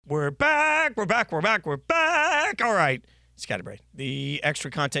We're back. All right. Scatterbrain, the extra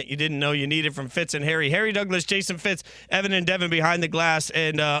content you didn't know you needed from Fitz and Harry. Harry Douglas, Jason Fitz, Evan and Devin behind the glass.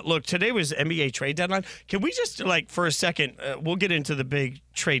 And look, today was NBA trade deadline. Can we just, for a second, we'll get into the big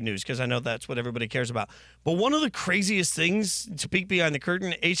trade news because I know that's what everybody cares about. But one of the craziest things to peek behind the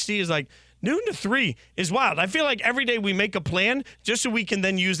curtain, HD, is noon to 3 is wild. I feel like every day we make a plan just so we can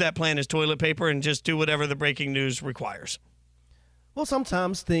then use that plan as toilet paper and just do whatever the breaking news requires. Well,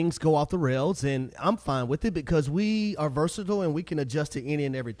 sometimes things go off the rails, and I'm fine with it because we are versatile and we can adjust to any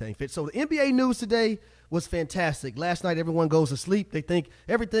and everything. So the NBA news today was fantastic. Last night, everyone goes to sleep. They think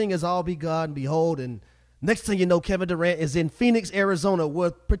everything is all be God and behold, and next thing you know, Kevin Durant is in Phoenix, Arizona,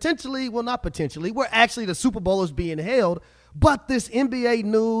 where where actually the Super Bowl is being held. But this NBA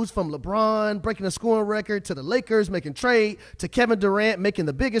news from LeBron breaking a scoring record to the Lakers making trade to Kevin Durant making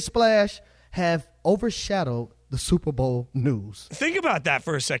the biggest splash have overshadowed the Super Bowl news. Think about that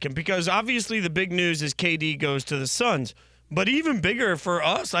for a second, because obviously the big news is KD goes to the Suns. But even bigger for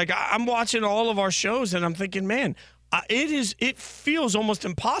us, I'm watching all of our shows and I'm thinking, man, it feels almost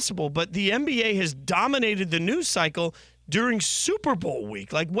impossible. But the NBA has dominated the news cycle during Super Bowl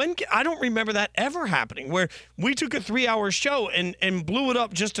week. I don't remember that ever happening, where we took a 3-hour show and blew it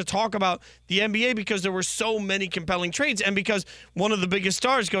up just to talk about the NBA because there were so many compelling trades and because one of the biggest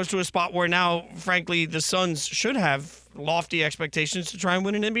stars goes to a spot where now, frankly, the Suns should have lofty expectations to try and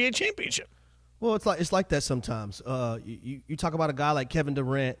win an NBA championship. Well, it's like that sometimes. You talk about a guy like Kevin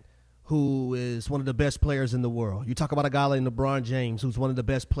Durant, who is one of the best players in the world. You talk about a guy like LeBron James, who's one of the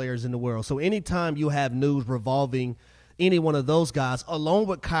best players in the world. So anytime you have news revolving any one of those guys, along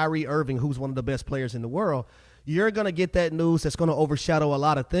with Kyrie Irving, who's one of the best players in the world, you're going to get that news that's going to overshadow a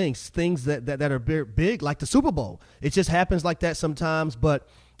lot of things that are big, like the Super Bowl. It just happens like that sometimes, but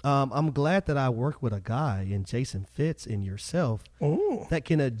I'm glad that I work with a guy in Jason Fitz and yourself that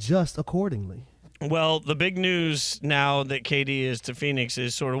can adjust accordingly. Well, the big news now that KD is to Phoenix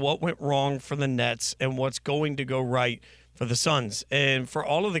is sort of what went wrong for the Nets and what's going to go right for the Suns. And for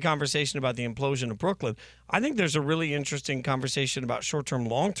all of the conversation about the implosion of Brooklyn, I think there's a really interesting conversation about short-term,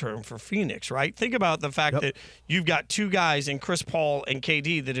 long-term for Phoenix, right? Think about the fact that you've got two guys in Chris Paul and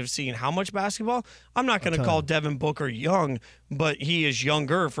KD that have seen how much basketball? I'm not going to call Devin Booker young, but he is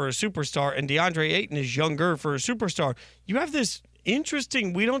younger for a superstar, and DeAndre Ayton is younger for a superstar. You have this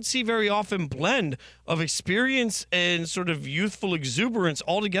interesting, we don't see very often, blend of experience and sort of youthful exuberance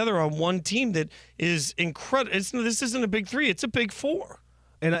all together on one team that is incredible. This isn't a big three, it's a big four.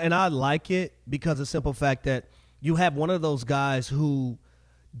 And I like it because of the simple fact that you have one of those guys who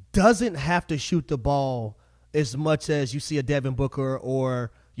doesn't have to shoot the ball as much as you see a Devin Booker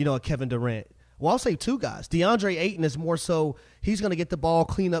or, a Kevin Durant. Well, I'll say two guys. DeAndre Ayton is more so he's going to get the ball,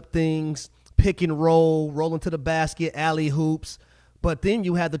 clean up things, pick and roll into the basket, alley hoops. But then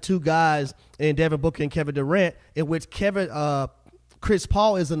you have the two guys in Devin Booker and Kevin Durant, in which Chris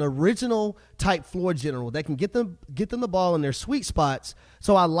Paul is an original type floor general that can get them the ball in their sweet spots.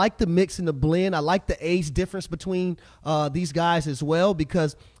 So I like the mix and the blend. I like the age difference between these guys as well,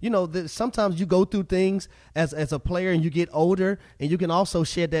 because sometimes you go through things as a player and you get older, and you can also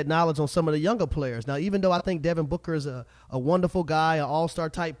shed that knowledge on some of the younger players. Now, even though I think Devin Booker is a wonderful guy, an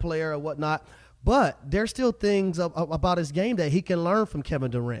all-star type player or whatnot, but there's still things about his game that he can learn from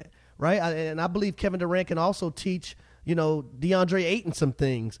Kevin Durant, right? And I believe Kevin Durant can also teach DeAndre Ayton some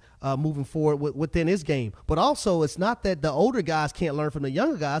things moving forward within his game. But also, it's not that the older guys can't learn from the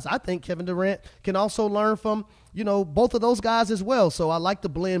younger guys. I think Kevin Durant can also learn from, both of those guys as well. So I like the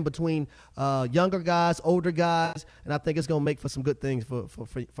blend between younger guys, older guys, and I think it's going to make for some good things for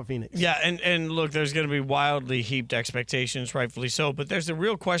Phoenix. Yeah, and look, there's going to be wildly heaped expectations, rightfully so, but there's a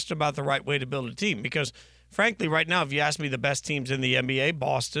real question about the right way to build a team because, frankly, right now, if you ask me the best teams in the NBA,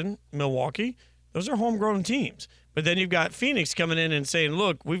 Boston, Milwaukee, those are homegrown teams. But then you've got Phoenix coming in and saying,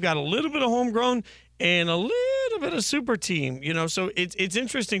 look, we've got a little bit of homegrown and a little bit of super team, So it's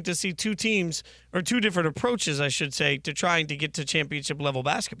interesting to see two teams, or two different approaches, I should say, to trying to get to championship level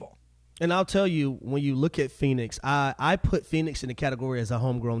basketball. And I'll tell you, when you look at Phoenix, I put Phoenix in the category as a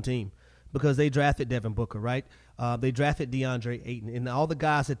homegrown team because they drafted Devin Booker, right? They drafted DeAndre Ayton. And all the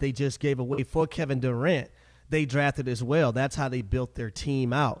guys that they just gave away for Kevin Durant, they drafted as well. That's how they built their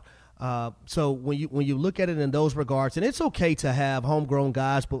team out. So when you look at it in those regards, and it's okay to have homegrown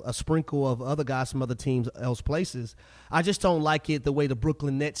guys, but a sprinkle of other guys from other teams, else places. I just don't like it the way the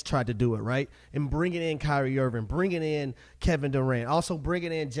Brooklyn Nets tried to do it, right? And bringing in Kyrie Irving, bringing in Kevin Durant, also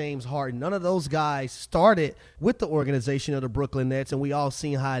bringing in James Harden. None of those guys started with the organization of the Brooklyn Nets, and we all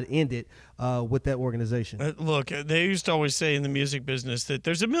seen how it ended with that organization. Look, they used to always say in the music business that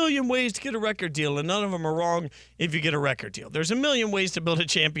there's a million ways to get a record deal, and none of them are wrong if you get a record deal. There's a million ways to build a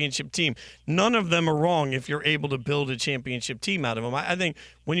championship team. None of them are wrong if you're able to build a championship team out of them. I think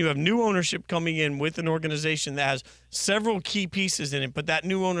when you have new ownership coming in with an organization that has several key pieces in it, but that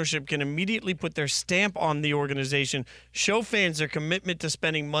new ownership can immediately put their stamp on the organization, show fans their commitment to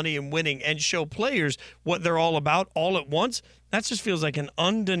spending money and winning, and show players what they're all about all at once, that just feels like an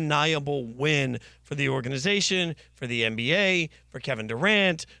undeniable win for the organization, for the NBA, for Kevin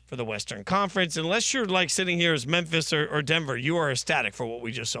Durant, for the Western Conference. Unless you're like sitting here as Memphis or Denver, you are ecstatic for what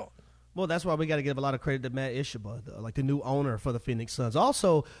we just saw. Well, that's why we got to give a lot of credit to Matt Ishbia, like the new owner for the Phoenix Suns.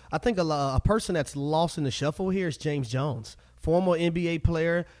 Also, I think a person that's lost in the shuffle here is James Jones, former NBA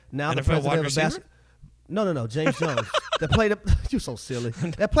player, now the president of basketball. No, James Jones. That played you're so silly.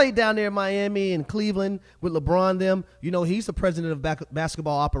 That played down there in Miami and Cleveland with LeBron them. You know, he's the president of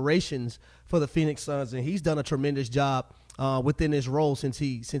basketball operations for the Phoenix Suns, and he's done a tremendous job within his role since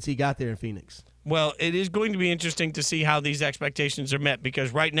he got there in Phoenix. Well, it is going to be interesting to see how these expectations are met,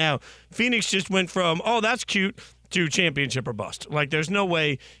 because right now Phoenix just went from, oh, that's cute, to championship or bust. Like, there's no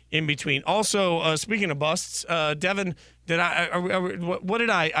way in between. Also, speaking of busts, Devin, what did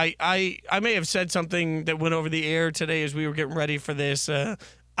I may have said something that went over the air today as we were getting ready for this.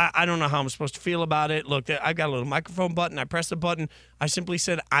 I don't know how I'm supposed to feel about it. Look, I've got a little microphone button. I pressed the button. I simply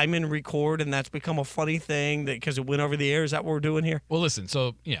said, I'm in record, and that's become a funny thing because it went over the air. Is that what we're doing here? Well, listen,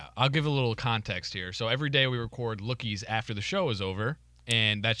 so, I'll give a little context here. So every day we record lookies after the show is over,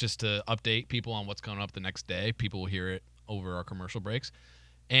 and that's just to update people on what's coming up the next day. People will hear it over our commercial breaks.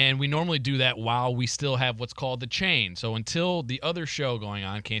 And we normally do that while we still have what's called the chain. So until the other show going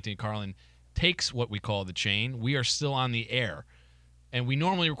on, Canty and Carlin, takes what we call the chain, we are still on the air. And we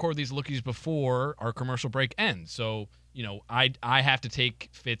normally record these lookies before our commercial break ends. So, I have to take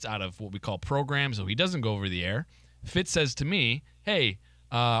Fitz out of what we call programs, so he doesn't go over the air. Fitz says to me, hey,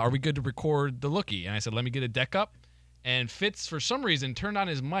 are we good to record the lookie? And I said, let me get a deck up. And Fitz, for some reason, turned on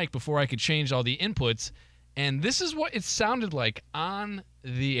his mic before I could change all the inputs. And this is what it sounded like on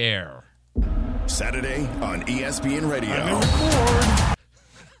the air. Saturday on ESPN Radio.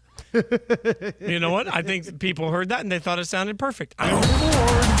 You know what? I think people heard that and they thought it sounded perfect. I'm on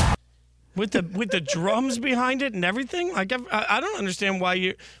board. With the drums behind it and everything. Like, I don't understand why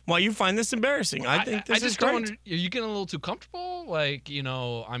you find this embarrassing. I think this is great. Are you getting a little too comfortable? Like,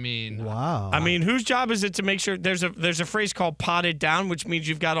 Wow. I mean, whose job is it to make sure there's a phrase called potted down, which means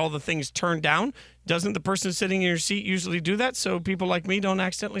you've got all the things turned down. Doesn't the person sitting in your seat usually do that so people like me don't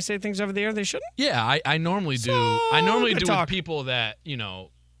accidentally say things over the air they shouldn't? Yeah, I normally do. I normally do with people that,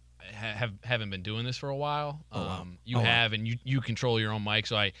 haven't been doing this for a while. You have, and you control your own mic.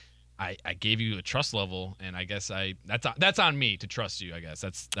 So I gave you a trust level, and I guess that's on me to trust you. I guess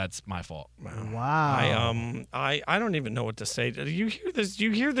that's my fault. Wow. I don't even know what to say. Do you hear this? Do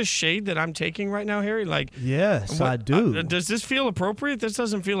you hear the shade that I'm taking right now, Harry? Like, yes, I do. Does this feel appropriate? This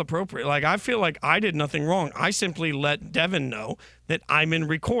doesn't feel appropriate. Like, I feel like I did nothing wrong. I simply let Devin know that I'm in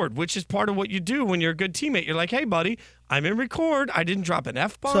record, which is part of what you do when you're a good teammate. You're like, hey, buddy, I'm in record. I didn't drop an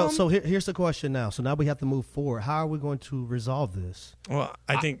F-bomb. So here's the question now. So now we have to move forward. How are we going to resolve this? Well,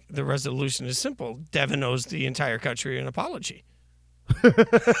 I think the resolution is simple. Devin owes the entire country an apology.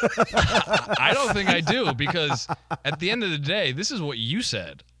 I don't think I do, because at the end of the day, this is what you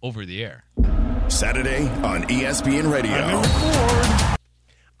said over the air. Saturday on ESPN Radio. I'm in record.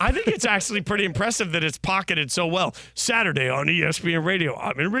 I think it's actually pretty impressive that it's pocketed so well. Saturday on ESPN Radio.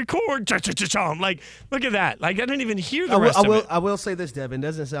 I'm in record. I'm like, look at that. Like, I didn't even hear the rest of it. I will say this, Devin. It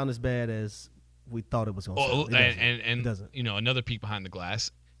doesn't sound as bad as we thought it was going to sound. It doesn't. Another peek behind the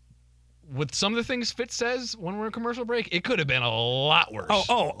glass. With some of the things Fitz says when we're in commercial break, it could have been a lot worse.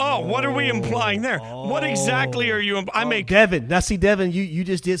 What are we implying there? What exactly are you Devin. Now, see, Devin, you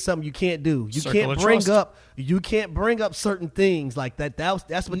just did something you can't do. You can't bring up certain things like that.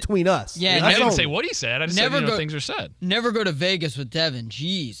 That's between us. Yeah, I didn't say what he said. I just said things are said. Never go to Vegas with Devin.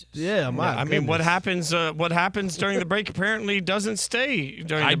 Jesus. Yeah, I mean, what happens during the break apparently doesn't stay during the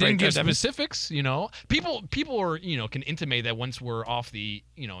break. I didn't give specifics. People are can intimate that once we're off the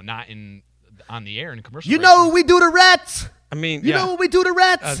not on the air in commercial. You know what we do to rats? I mean, you know what we do to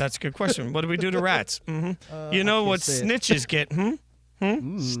rats? That's a good question. What do we do to rats? Mm-hmm. You know what snitches get?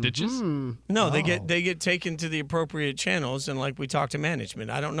 Stitches? No, they get taken to the appropriate channels, and like we talk to management.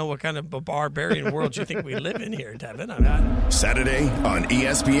 I don't know what kind of a barbarian world you think we live in here, Devin. Saturday on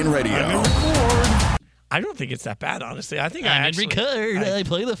ESPN Radio. I don't think it's that bad, honestly. I think I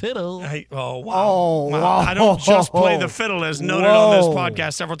play the fiddle. Wow. Wow. I don't just play the fiddle, as noted on this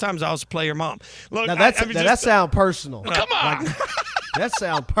podcast several times. I also play your mom. Look, Now that sounds personal. Come on. That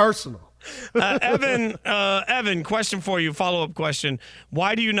sounds personal. Evan, question for you, follow-up question.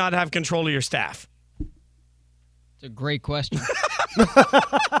 Why do you not have control of your staff? It's a great question.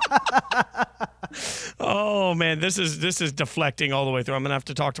 Oh man, this is deflecting all the way through. I'm gonna have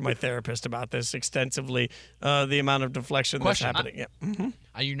to talk to my therapist about this extensively. The amount of deflection that's happening.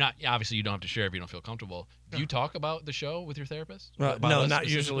 You're not obviously you don't have to share if you don't feel comfortable. Do you talk about the show with your therapist? No, not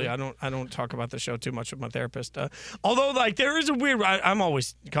usually. I don't talk about the show too much with my therapist. Although like there is a weird. I'm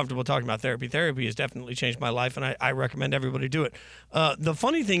always comfortable talking about therapy. Therapy has definitely changed my life, and I recommend everybody do it. The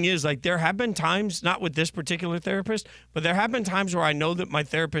funny thing is, like there have been times, not with this particular therapist, but there have been times where I know that my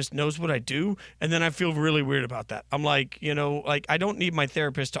therapist knows what I do, and then I feel really weird about that. I'm like, like I don't need my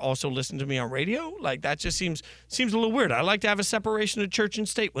therapist to also listen to me on radio. Like that just seems a little weird. I like to have a separation of church and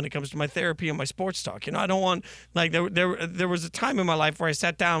state when it comes to my therapy and my sports talk. I don't want like there was a time in my life where I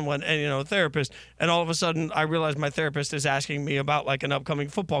sat down with a therapist, and all of a sudden I realized my therapist is asking me about like an upcoming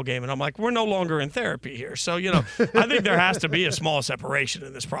football game, and I'm like, we're no longer in therapy here. So I think there has to be a small separation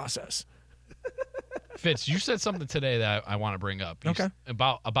in this process. Fitz, you said something today that I want to bring up.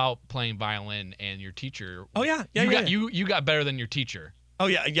 About playing violin and your teacher. Oh yeah. You got better than your teacher. Oh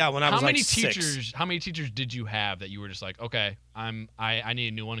yeah. When I was like 6. How many teachers did you have that you were just like, okay, I need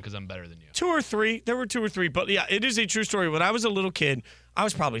a new one because I'm better than you? 2 or 3. There were 2 or 3, but yeah, it is a true story. When I was a little kid, I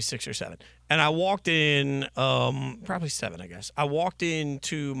was probably 6 or 7, and I walked in, probably 7, I guess. I walked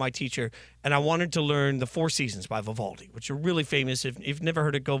into my teacher, and I wanted to learn The Four Seasons by Vivaldi, which are really famous. If you've never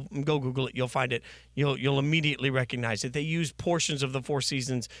heard it, go Google it. You'll find it. You'll immediately recognize it. They use portions of The Four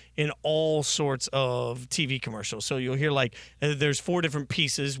Seasons in all sorts of TV commercials. So you'll hear like there's 4 different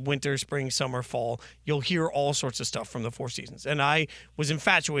pieces: winter, spring, summer, fall. You'll hear all sorts of stuff from The Four Seasons, and I was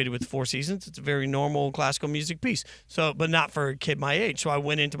infatuated with The Four Seasons. It's a very normal classical music piece. So, but not for a kid my age. So I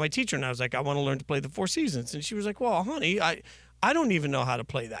went into my teacher and I was like, I want to learn to play The Four Seasons. And she was like, well, honey, I don't even know how to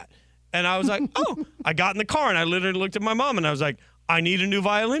play that. And I was like, oh. I got in the car and I literally looked at my mom and I was like, I need a new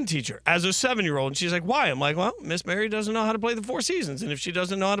violin teacher as a 7-year-old. And she's like, why? I'm like, well, Miss Mary doesn't know how to play The Four Seasons. And if she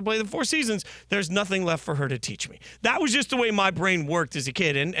doesn't know how to play The Four Seasons, there's nothing left for her to teach me. That was just the way my brain worked as a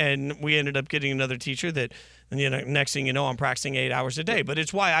kid. And we ended up getting another teacher that, next thing you know, I'm practicing 8 hours a day. But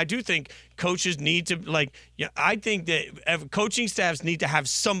it's why I do think coaches need to, I think that coaching staffs need to have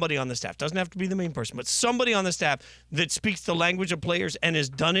somebody on the staff. Doesn't have to be the main person, but somebody on the staff that speaks the language of players and has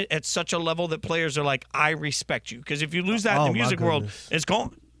done it at such a level that players are like, I respect you. Because if you lose that in the music world, it's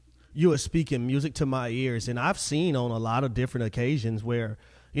gone. You are speaking music to my ears, and I've seen on a lot of different occasions where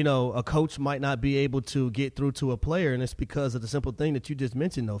a coach might not be able to get through to a player, and it's because of the simple thing that you just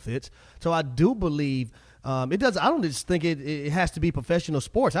mentioned, though, Fitz. So I do believe it does. I don't just think it has to be professional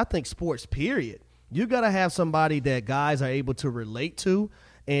sports. I think sports, period. You got to have somebody that guys are able to relate to,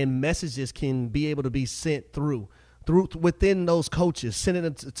 and messages can be able to be sent through within those coaches, sending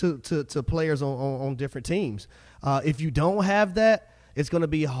them to players on different teams. If you don't have that, it's going to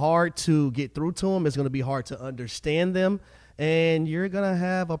be hard to get through to them. It's going to be hard to understand them. And you're going to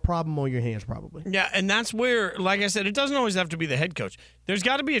have a problem on your hands probably. Yeah, and that's where, like I said, it doesn't always have to be the head coach. There's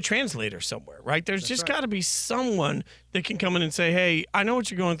got to be a translator somewhere, right? There's just got to be someone that can come in and say, hey, I know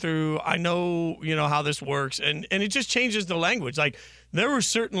what you're going through. I know, how this works. And it just changes the language. Like, there were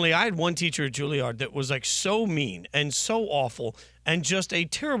certainly, I had one teacher at Juilliard that was like so mean and so awful and just a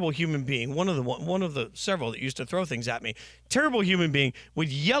terrible human being. One of the several that used to throw things at me. Terrible human being, would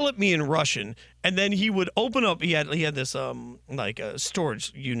yell at me in Russian, and then he would open up. He had this like a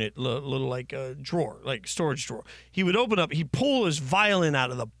storage unit, little like a drawer, like storage drawer. He would open up. He'd pull his violin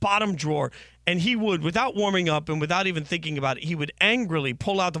out of the bottom drawer. And he would, without warming up and without even thinking about it, he would angrily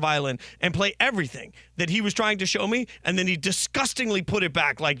pull out the violin and play everything that he was trying to show me. And then he disgustingly put it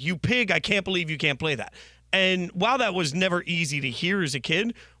back like, you pig, I can't believe you can't play that. And while that was never easy to hear as a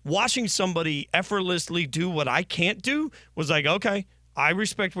kid, watching somebody effortlessly do what I can't do was like, okay, I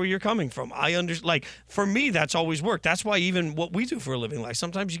respect where you're coming from. I understand. Like, for me, that's always worked. That's why even what we do for a living, like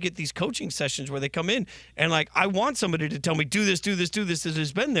sometimes you get these coaching sessions where they come in and like, I want somebody to tell me, do this that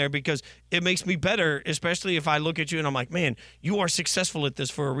has been there, because it makes me better, especially if I look at you and I'm like, man, you are successful at this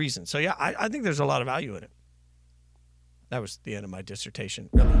for a reason. So yeah, I think there's a lot of value in it. That was the end of my dissertation,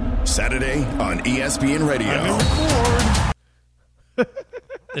 really. Saturday on ESPN Radio.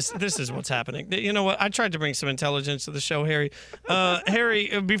 This is what's happening. You know what? I tried to bring some intelligence to the show, Harry.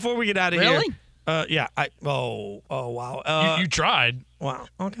 Harry, before we get out of here. Really? Yeah. Oh, wow. You tried. Wow.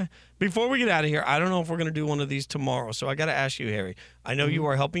 Okay. Before we get out of here, I don't know if we're going to do one of these tomorrow, so I got to ask you, Harry. I know you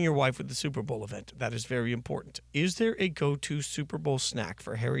are helping your wife with the Super Bowl event. That is very important. Is there a go-to Super Bowl snack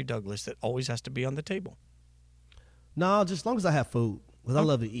for Harry Douglas that always has to be on the table? No, just as long as I have food, because I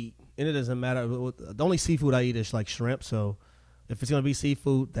love to eat, and it doesn't matter. The only seafood I eat is like shrimp, so if it's going to be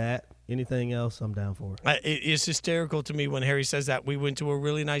seafood, anything else, I'm down for it. It's hysterical to me when Harry says that. We went to a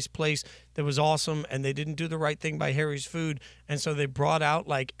really nice place that was awesome, and they didn't do the right thing by Harry's food, and so they brought out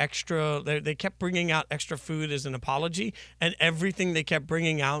like extra. They kept bringing out extra food as an apology, and everything they kept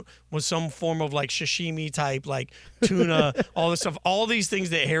bringing out was some form of like sashimi type, like tuna, all this stuff, all these things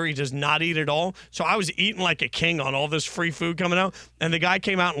that Harry does not eat at all. So I was eating like a king on all this free food coming out, and the guy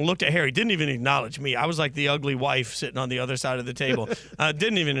came out and looked at Harry, didn't even acknowledge me. I was like the ugly wife sitting on the other side of the table,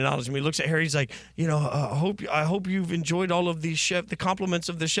 didn't even acknowledge me. Looks at Harry, he's like, I hope you've enjoyed all of these the compliments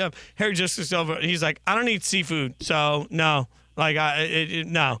of the chef. Harry just looks over, he's like, I don't eat seafood, so no. Like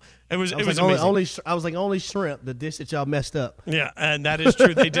no, it was amazing. I was like only shrimp, the dish that y'all messed up. Yeah, and that is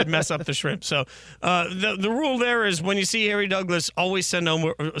true. They did mess up the shrimp. So the rule there is when you see Harry Douglas, always send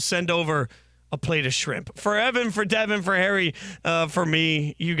over a plate of shrimp. For Evan, for Devin, for Harry, for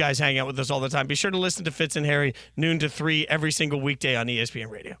me, you guys hang out with us all the time. Be sure to listen to Fitz and Harry noon to 3 every single weekday on ESPN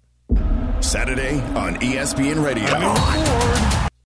Radio. Saturday on ESPN Radio.